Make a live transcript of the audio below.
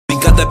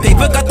the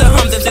paper, got the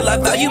hums until I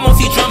value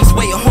mostly drums.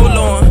 Wait, hold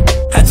on.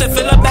 Had to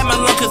fill up at my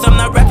lung, cause I'm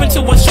not rapping to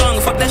a strong.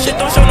 Fuck that shit,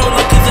 don't show no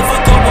love, cause if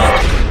I go up.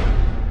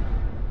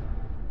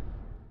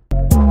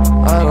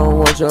 I don't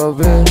want your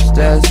bitch,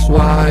 that's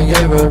why I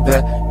gave her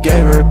back.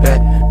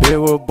 Bitch,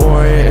 we're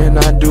boring and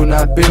I do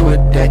not be with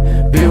that.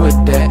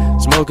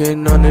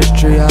 Smoking on this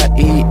tree, I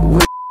eat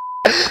with.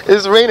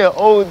 It's raining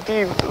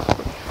OD.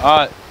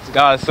 Alright,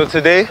 guys, so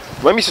today,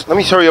 let me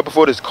hurry up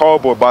before this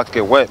cardboard box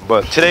get wet.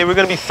 But today we're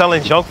gonna be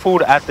selling junk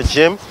food at the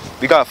gym.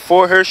 We got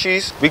 4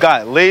 Hershey's, we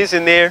got Lay's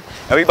in there,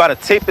 and we about to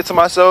tape it to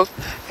myself.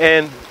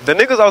 And the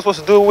niggas I was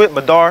supposed to do it with,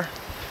 Madar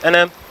and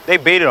them, they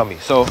baited on me.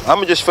 So I'm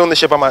gonna just film this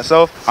shit by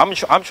myself. I'm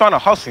trying to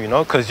hustle, you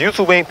know, cause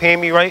YouTube ain't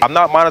paying me right. I'm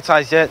not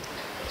monetized yet,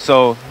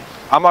 so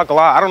I'm not gonna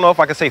lie. I don't know if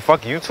I can say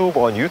fuck YouTube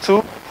on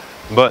YouTube,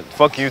 but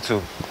fuck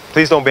YouTube.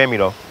 Please don't ban me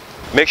though.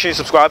 Make sure you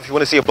subscribe if you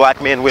want to see a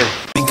black man win.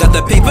 We got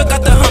the paper,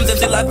 got the hums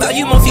until I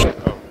value mostly.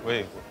 Oh,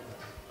 wait.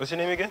 What's your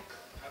name again?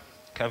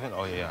 Kevin?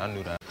 Oh, yeah, I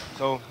knew that.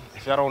 So,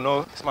 if y'all don't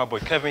know, it's my boy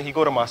Kevin. He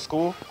go to my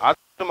school. I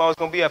told him I was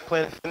going to be at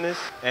Planet Fitness,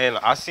 and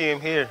I see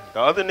him here. The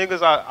other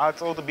niggas I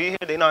told to be here,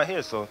 they not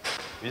here, so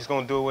we're just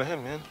going to do it with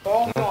him, man.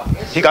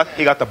 He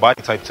got the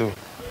body type, too,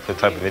 for the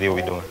type of video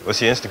we doing.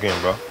 What's your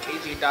Instagram, bro?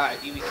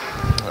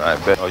 KJ.EVK. I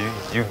bet. Oh,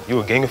 you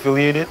a gang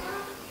affiliated?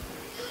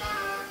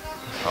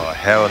 Oh,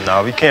 hell no.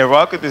 Nah. We can't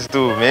rock with this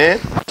dude, man.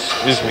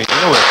 Excuse me. You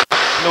know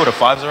where the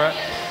 5s are at?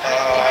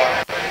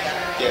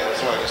 Yeah,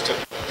 that's why I just took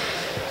it.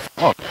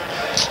 Oh.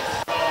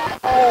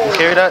 You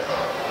carry that?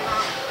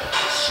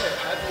 Shit,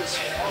 how do this?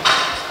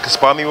 Can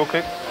spot me real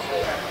quick?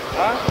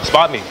 Huh?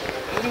 Spot me.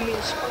 What do you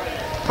mean spot?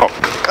 Oh,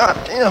 god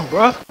damn,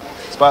 bro.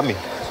 Spot me.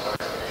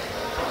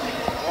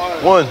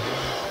 1,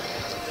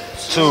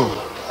 2,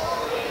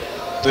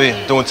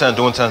 3. Doing 10.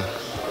 4,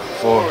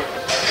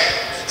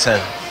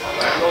 10.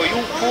 Yo,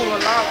 you cool or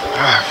not?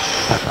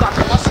 Got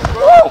the muscle,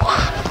 bro.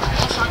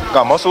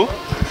 Got muscle? I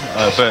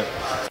bet.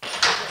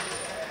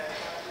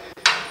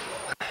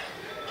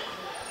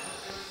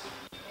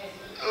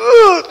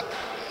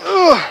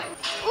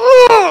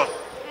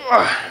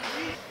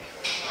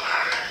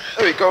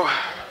 There we go.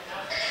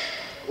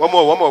 One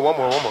more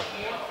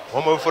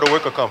before the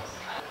worker come.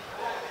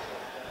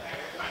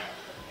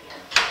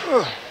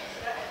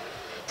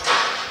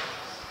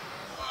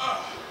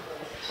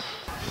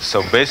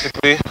 So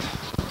basically,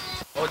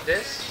 Oh,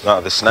 this?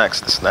 no, the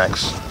snacks.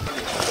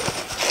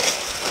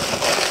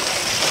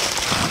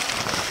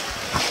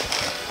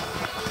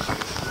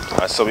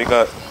 Alright, so we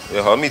got,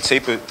 yeah, let me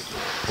tape it.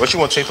 What you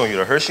want taped on you,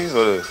 the Hershey's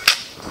or the,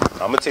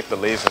 I'm gonna tape the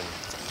Lay's in.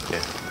 Yeah.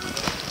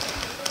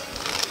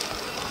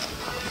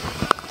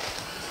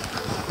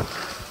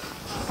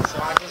 So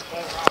I just go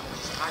around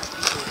and ask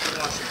people if you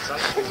want some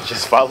junk food.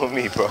 Just follow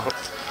me, bro. Right.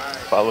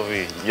 Follow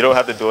me. You don't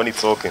have to do any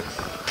talking.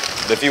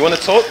 But if you want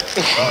to talk,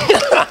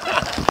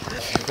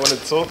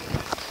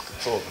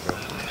 talk, bro.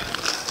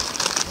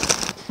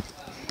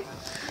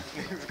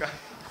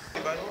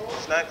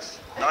 Snacks,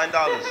 $9.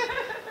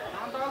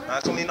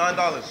 That's only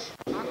 $9.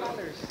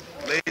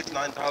 Lay's,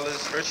 $9.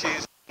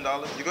 Hershey's,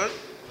 $9. You good?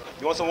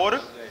 You want some water?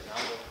 Yeah,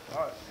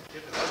 all right.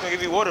 I was gonna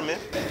give you water, man.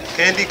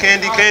 Candy.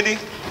 $9.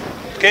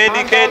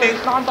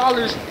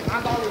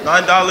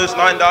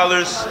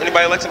 $9.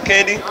 Anybody like some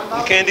candy?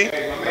 Candy?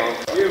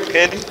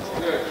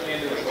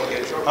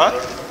 Huh?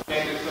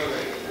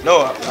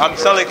 No, I'm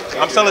selling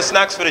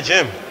snacks for the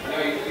gym.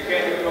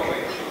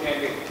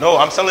 No,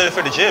 I'm selling it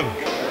for the gym.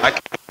 I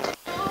can't.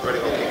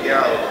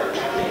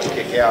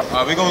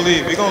 We're gonna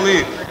leave.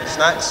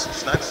 Snacks,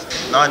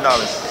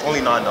 $9.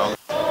 Only $9.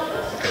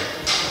 Okay.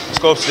 Let's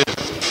go upstairs.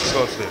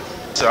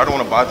 So I don't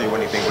want to bother you or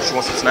anything, but you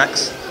want some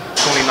snacks?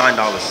 It's only $9.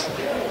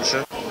 You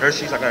sure?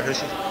 Hershey's, I got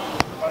Hershey's.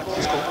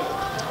 It's cool.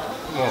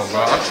 Come on,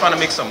 bro. I'm trying to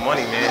make some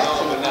money, man.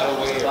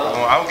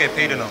 Oh, I don't get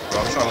paid enough,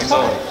 bro. I'm trying to make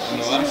some money.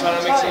 No, I'm trying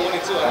to make some money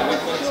too. I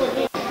make money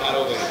too. Not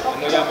over here. I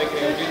know y'all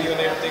making a video and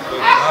everything, but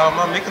I'm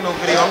not making no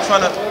video. I'm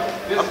trying to.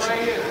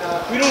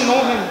 we don't know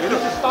him. We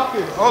don't stop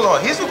here. Hold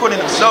on. He's recording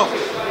himself.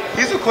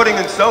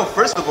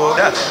 First of all.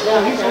 That.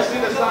 Yo, he's gonna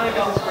see the sign.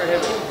 This is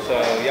prohibited. So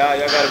y'all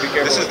gotta be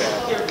careful with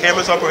that.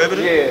 Cameras are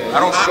prohibited. Yeah. I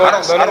don't.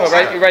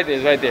 Right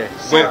there. It's right there.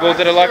 Go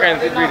to the locker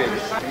and read it.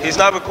 He's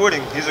not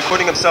recording. He's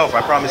recording himself.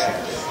 I promise you.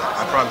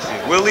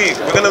 We'll leave.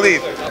 We're gonna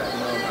leave.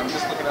 I'm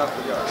just looking out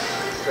for y'all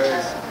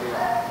because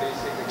they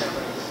say the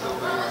gambling is still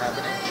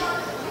happening.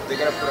 They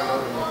gotta put a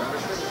note in your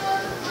membership.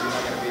 You're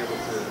not gonna be able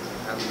to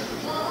have a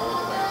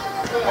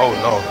membership. Oh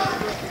no.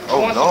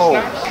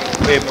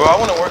 Hey, bro, I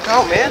want to work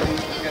out, man.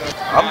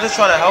 I'm just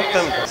trying to help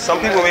them. Some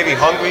people may be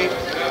hungry.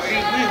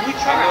 We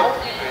try to help.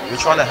 We're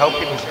trying to help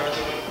people.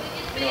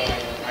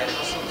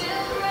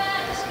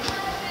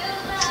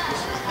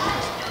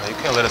 You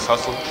can't let us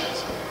hustle.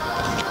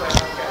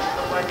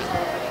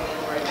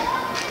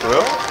 For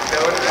real?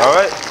 All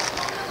right.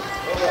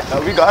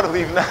 We gotta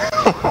leave now.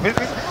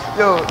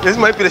 Yo, this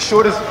might be the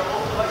shortest.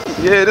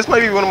 Yeah, this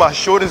might be one of my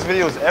shortest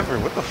videos ever.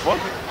 What the fuck?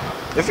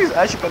 If he's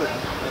actually gonna,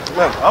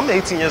 man, I'm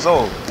 18 years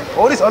old.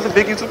 All these other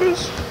big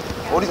YouTubers,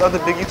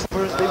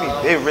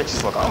 they rich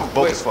as fuck. I'm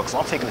broke as fuck, so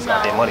I'm taking this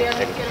goddamn money.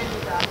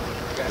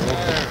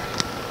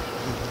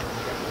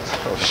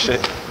 Oh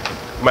shit.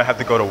 Might have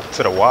to go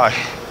to the Y.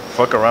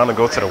 Fuck around and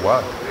go to the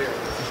Y.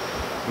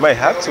 Might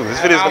have to.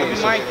 This video's gonna be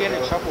You might get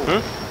in trouble.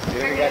 You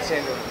ever got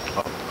change?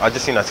 I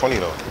just seen that 20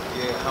 though.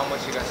 Yeah, how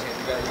much you got change?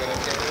 You got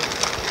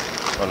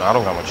change? Oh no, I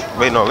don't got much.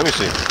 Wait, no, let me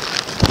see.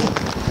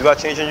 You got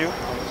change in you?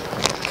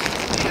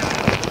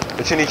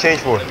 What you need change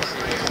for?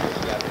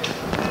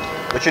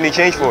 What you need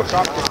change for?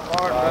 How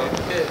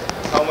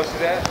much is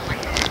that?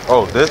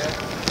 Oh, this?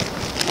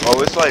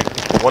 Oh, it's like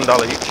 $1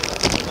 each.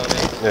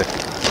 Yeah.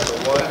 So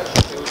 1,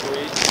 2,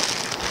 3.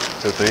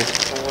 2, 3.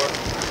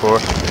 4. 4.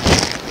 You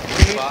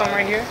need some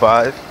right here?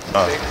 5. 6.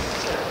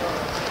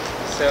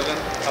 7.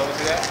 How much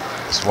is that?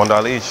 It's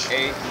 $1 each.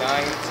 8,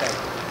 9,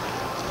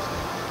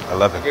 10.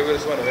 11. I gave you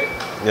this one, right?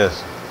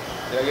 Yes.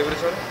 Did I give you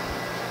this one?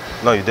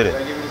 No, you didn't.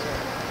 Did I give you this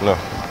one? No.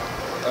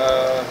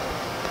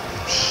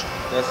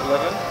 That's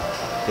 11.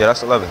 Yeah,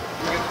 that's 11. You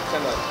get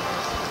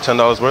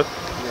 $10 worth?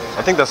 Yeah.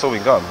 I think that's what we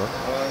got, bro.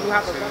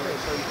 1, 2, 3, 4.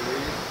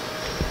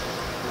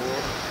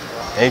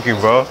 Thank you,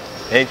 bro.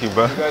 Thank you,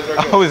 bro. You guys are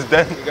I good. was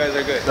dead. You guys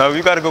are good. No,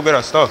 we gotta go get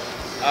our stuff.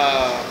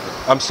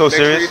 I'm so Make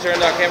serious. sure you turn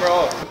that camera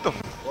off. What the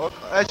fuck?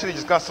 I actually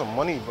just got some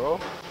money, bro.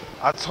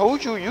 I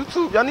told you,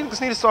 YouTube, y'all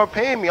just need to start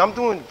paying me. I'm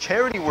doing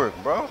charity work,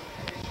 bro.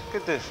 Look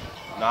at this.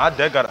 Nah,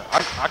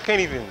 I can't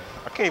even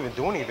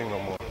do anything no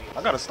more.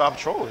 I gotta stop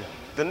trolling.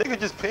 The nigga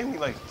just paid me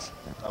like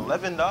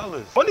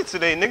 $11. Funny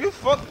today, nigga.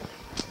 Fuck.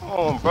 Come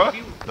on, bro.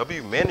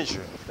 W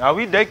manager. Now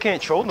they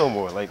can't troll no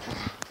more. Like,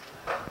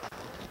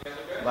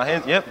 my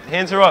hands. Yep,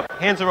 hands are up.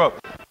 Hands are up.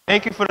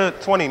 Thank you for the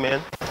 20,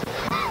 man.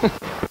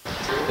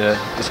 Yeah,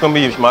 it's gonna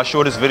be my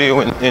shortest video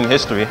in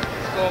history. It's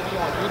gonna be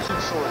on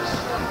YouTube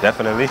Shorts.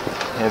 Definitely.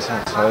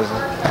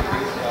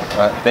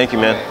 Thank you,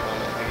 man.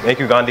 Thank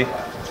you, Gandhi.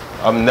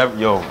 I'm never,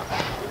 yo.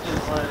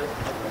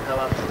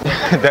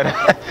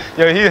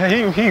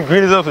 He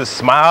greeted us up with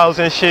smiles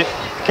and shit.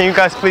 Can you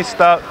guys please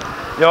stop?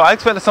 Yo, I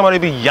expected somebody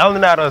to be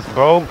yelling at us,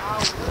 bro.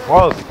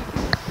 Bro,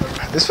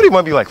 this video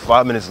might be like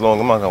 5 minutes long.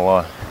 I'm not gonna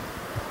lie.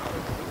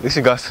 At least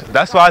you guys.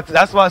 That's why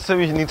I said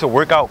we need to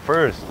work out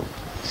first.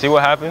 See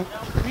what happened?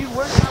 We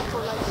worked out for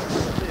like a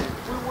little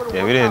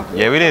bit.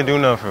 Yeah, we didn't do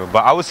nothing for it.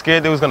 But I was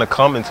scared they was gonna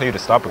come and tell you to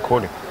stop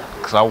recording,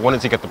 cause I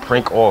wanted to get the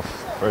prank off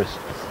first.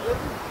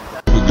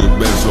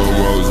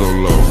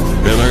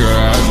 And I got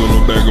eyes on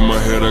the back of my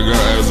head, I got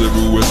eyes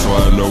everywhere, so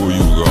I know where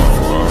you go.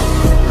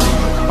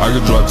 I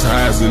can drop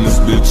ties in this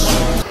bitch.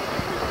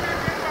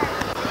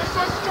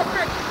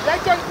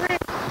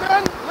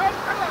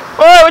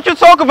 Hey, what you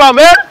talking about,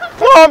 man?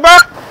 Come on, bro.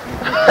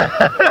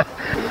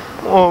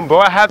 Come on, bro.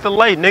 I have to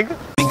lay, nigga.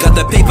 We got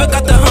the paper,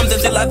 got the hums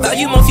until I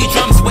value mostly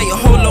drums. Wait,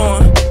 hold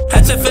on.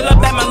 Had to fill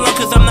up at my lung,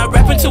 cause I'm not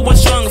rapping to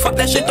what's strong. Fuck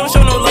that shit, don't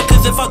show no love,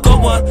 cause if I go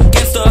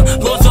against the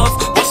laws of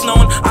what's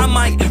known, I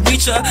might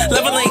reach a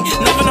level ain't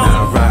never known.